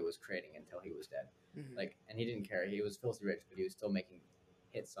David Bowie was creating until he was dead, Mhm. like, and he didn't care. He was filthy rich, but he was still making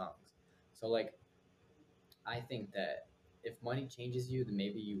hit songs. So like I think that if money changes you, then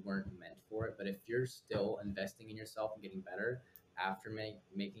maybe you weren't meant for it. But if you're still investing in yourself and getting better after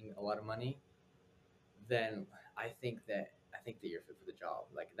making a lot of money, then I think that you're fit for the job.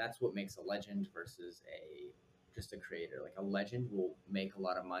 Like that's what makes a legend versus a just a creator. Like a legend will make a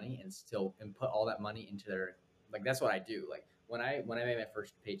lot of money and still and put all that money into their, like that's what I do. Like when I made my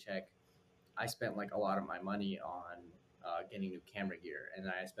first paycheck, I spent like a lot of my money on getting new camera gear, and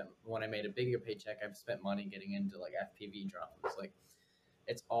I spent when I made a bigger paycheck, I've spent money getting into like FPV drones. Like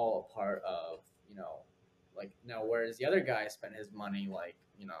it's all a part of like now. Whereas the other guy spent his money like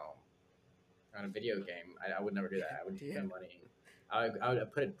on a video game. I would never do that. I would Yeah. spend money. I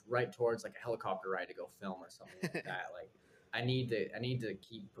would put it right towards like a helicopter ride to go film or something like that. Like I need to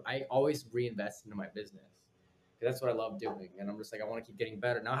keep. I always reinvest into my business because that's what I love doing. And I'm just like I want to keep getting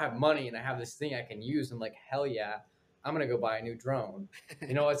better. Now I have money and I have this thing I can use. I'm like hell yeah, I'm gonna go buy a new drone.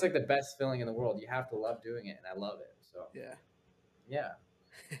 It's like the best feeling in the world. You have to love doing it, and I love it. So Yeah. yeah.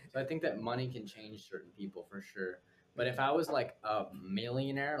 So I think that money can change certain people for sure. But if Mhm. I was like a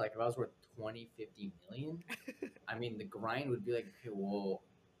millionaire, like if I was worth 20, 50 million, I mean, the grind would be like, okay, well,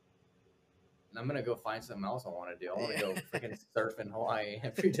 I'm gonna go find something else I want to do. I want to Yeah. go freaking surf in Hawaii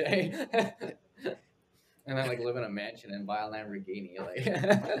every day, and then like live in a mansion and buy a Lamborghini, like,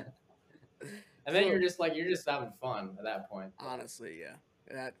 and then So you're just having fun at that point. So honestly, yeah,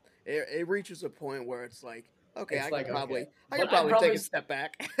 that it reaches a point where it's like, okay, it's like okay, I but could I'd probably take probably a step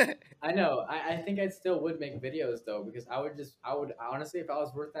back. I know. I think I still would make videos though because I would honestly if I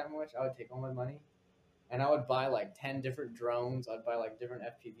was worth that much I would take all my money and I would buy like 10 different drones. I'd buy like different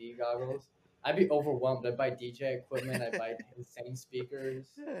FPV goggles. I'd be overwhelmed. I'd buy DJ equipment. I'd buy insane speakers.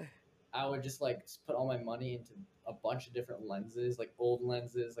 I would just like put all my money into a bunch of different lenses, like old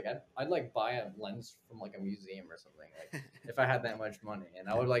lenses. Like I'd like buy a lens from like a museum or something. Like if I had that much money, and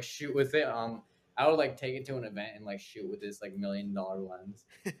I would like shoot with it. I would like take it to an event and like shoot with this like $1 million lens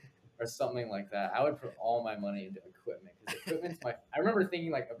or something like that. I would put all my money into equipment because equipment's my. I remember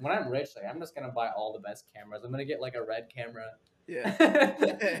thinking like when I'm rich, like I'm just gonna buy all the best cameras. I'm gonna get like a red camera.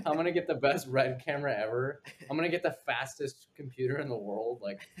 Yeah. I'm gonna get the best red camera ever. I'm gonna get the fastest computer in the world.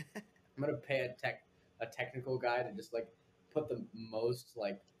 Like I'm gonna pay a technical guy to just like put the most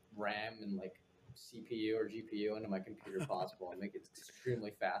like RAM and like CPU or GPU into my computer possible and make it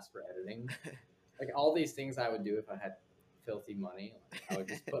extremely fast for editing. Like all these things I would do if I had filthy money. Like I would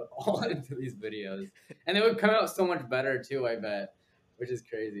just put all into these videos, and they would come out so much better too. I bet, which is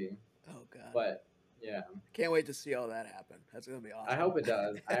crazy. Oh god, But yeah, can't wait to see all that happen. That's gonna be I awesome. hope it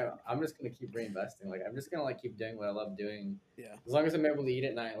does. I'm just gonna keep reinvesting. Like I'm just gonna like keep doing what I love doing. Yeah. As long as I'm able to eat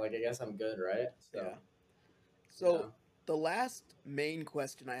at night, like I guess I'm good, right? So Yeah. yeah. So the last main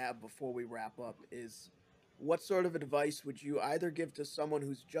question I have before we wrap up is, what sort of advice would you either give to someone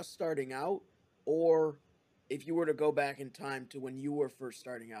who's just starting out, or if you were to go back in time to when you were first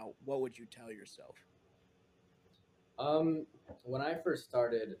starting out, what would you tell yourself? Um, when I first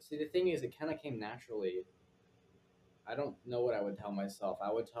started, see the thing is, it kind of came naturally. I don't know what I would tell myself.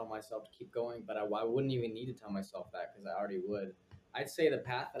 I would tell myself to keep going, but I wouldn't even need to tell myself that because I already would. I'd say the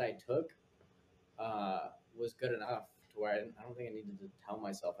path that I took was good enough to where I don't think I needed to tell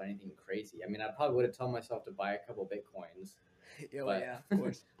myself anything crazy. I mean, I probably would have told myself to buy a couple bitcoins, Oh but yeah, of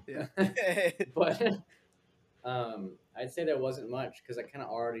course. Yeah. but I'd say there wasn't much because I kind of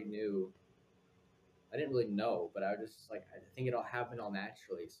already knew. I didn't really know, but I was just like I think it all happened all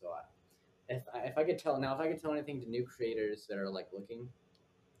naturally. So if I could tell now, if I could tell anything to new creators that are like looking,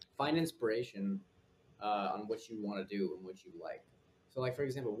 find inspiration on what you want to do and what you like. So, like for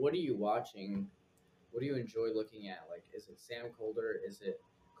example, what are you watching? What do you enjoy looking at? Like, is it Sam Colder? Is it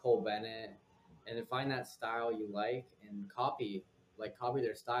Cole Bennett? And then find that style you like and copy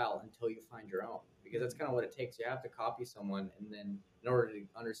their style until you find your own. Because that's Mhm. kind of what it takes. You have to copy someone, and then in order to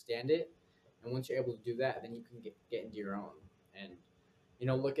understand it, and once you're able to do that, then you can get into your own. And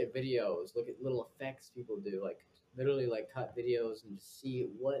look at videos, look at little effects people do, like literally like cut videos and just see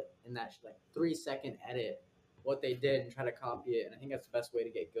what in that like 3 second edit what they did and try to copy it. And I think that's the best way to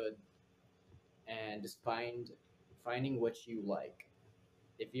get good and just finding what you like.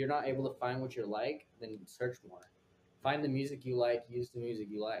 If you're not able to find what you like, then search more. Find the music you like, use the music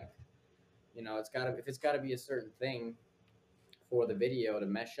you like. It's gotta if it's gotta be a certain thing for the video to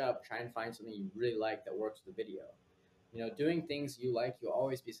mesh up, try and find something you really like that works with the video. Doing things you like, you'll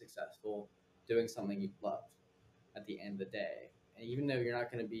always be successful doing something you love at the end of the day. And even though you're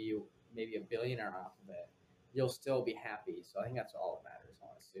not going to be maybe a billionaire off of it, you'll still be happy. So I think that's all that matters,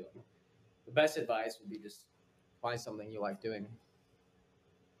 honestly. The best advice would be just find something you like doing.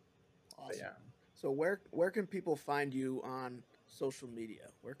 But Awesome. yeah. So where can people find you on social media?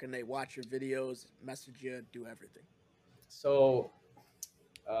 Where can they watch your videos, message you, do everything? So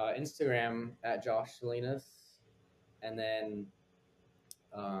Instagram at Josh Salinas, and then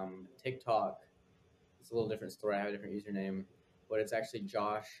TikTok. It's a little different story. I have a different username, but it's actually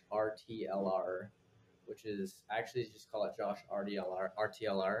Josh RTLR, which is actually just call it Josh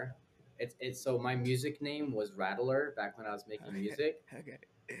RTLR. It's so my music name was Rattler back when I was making Okay. music. Okay.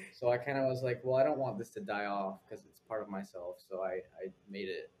 So I kind of was like, well, I don't want this to die off because it's part of myself. So I made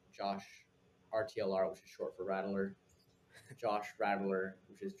it Josh RTLR, which is short for Rattler. Josh Rattler,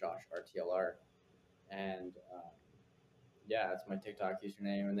 which is Josh RTLR, and yeah, that's my TikTok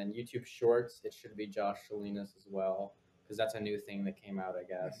username. And then YouTube Shorts, it should be Josh Salinas as well, because that's a new thing that came out, I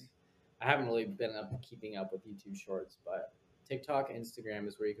guess. Mhm. I haven't really been keeping up with YouTube Shorts, but TikTok, Instagram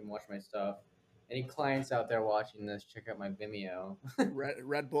is where you can watch my stuff. Any clients out there watching this, check out my Vimeo.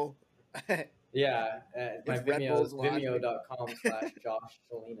 Red Bull. Yeah, my If Red Vimeo is Bull's watching. vimeo.com/Josh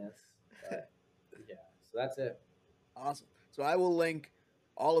Salinas. But yeah, so that's it. Awesome. So I will link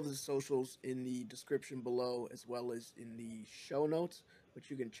all of the socials in the description below as well as in the show notes, which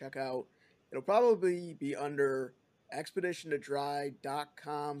you can check out. It'll probably be under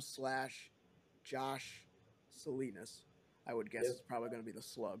expeditiondry.com/Josh Salinas. I would guess Yep, it's probably going to be the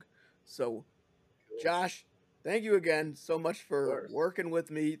slug. So, cool. Josh, thank you again so much Of for course. working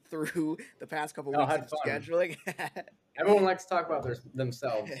with me through the past couple No, I weeks had of fun. scheduling. Everyone likes to talk about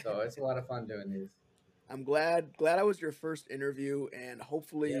themselves, so it's a lot of fun doing these. I'm glad I was your first interview, and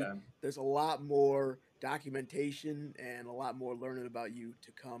hopefully Yeah. there's a lot more documentation and a lot more learning about you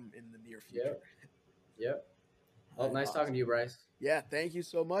to come in the near future. Yep. Yep. All Well, right, nice talking awesome. to you, Bryce. Yeah, thank you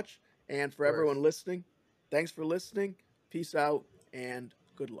so much. And Of for everyone course. listening, thanks for listening. Peace out and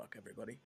good luck, everybody.